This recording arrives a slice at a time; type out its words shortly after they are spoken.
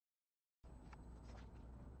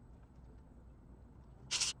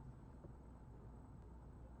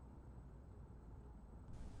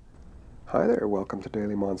Hi there, welcome to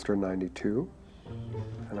Daily Monster 92.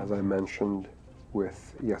 And as I mentioned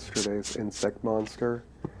with yesterday's insect monster,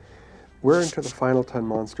 we're into the final 10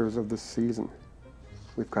 monsters of this season.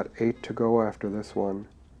 We've got 8 to go after this one.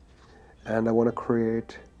 And I want to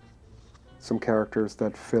create some characters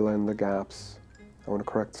that fill in the gaps. I want to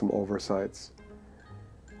correct some oversights.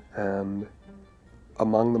 And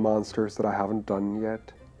among the monsters that I haven't done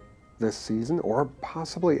yet this season, or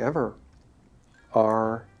possibly ever,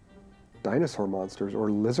 are dinosaur monsters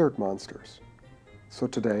or lizard monsters. So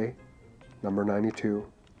today, number 92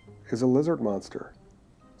 is a lizard monster.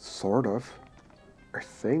 Sort of, I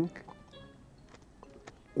think.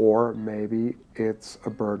 Or maybe it's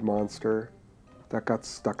a bird monster that got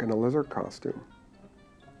stuck in a lizard costume.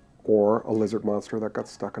 Or a lizard monster that got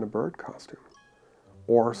stuck in a bird costume.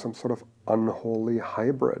 Or some sort of unholy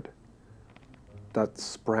hybrid that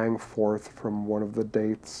sprang forth from one of the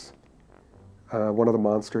dates, one of the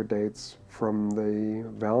monster dates from the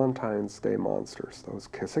Valentine's Day monsters, those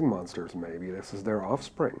kissing monsters. Maybe this is their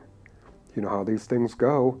offspring. You know how these things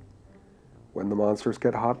go. When the monsters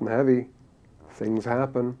get hot and heavy, things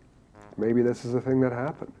happen. Maybe this is the thing that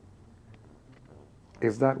happened.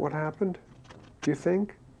 Is that what happened, do you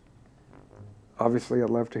think? Obviously, I'd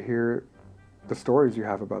love to hear the stories you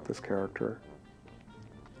have about this character.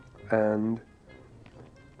 And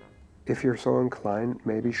if you're so inclined,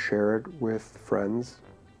 maybe share it with friends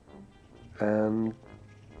and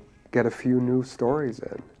get a few new stories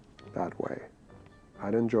in that way.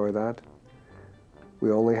 I'd enjoy that.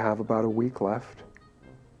 We only have about a week left.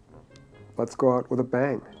 Let's go out with a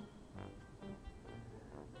bang.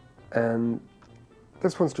 And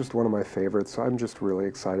this one's just one of my favorites, so I'm just really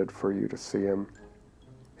excited for you to see him.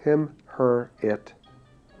 Him, her, it.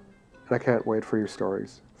 And I can't wait for your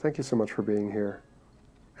stories. Thank you so much for being here.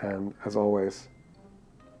 And as always,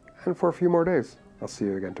 and for a few more days, I'll see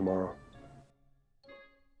you again tomorrow.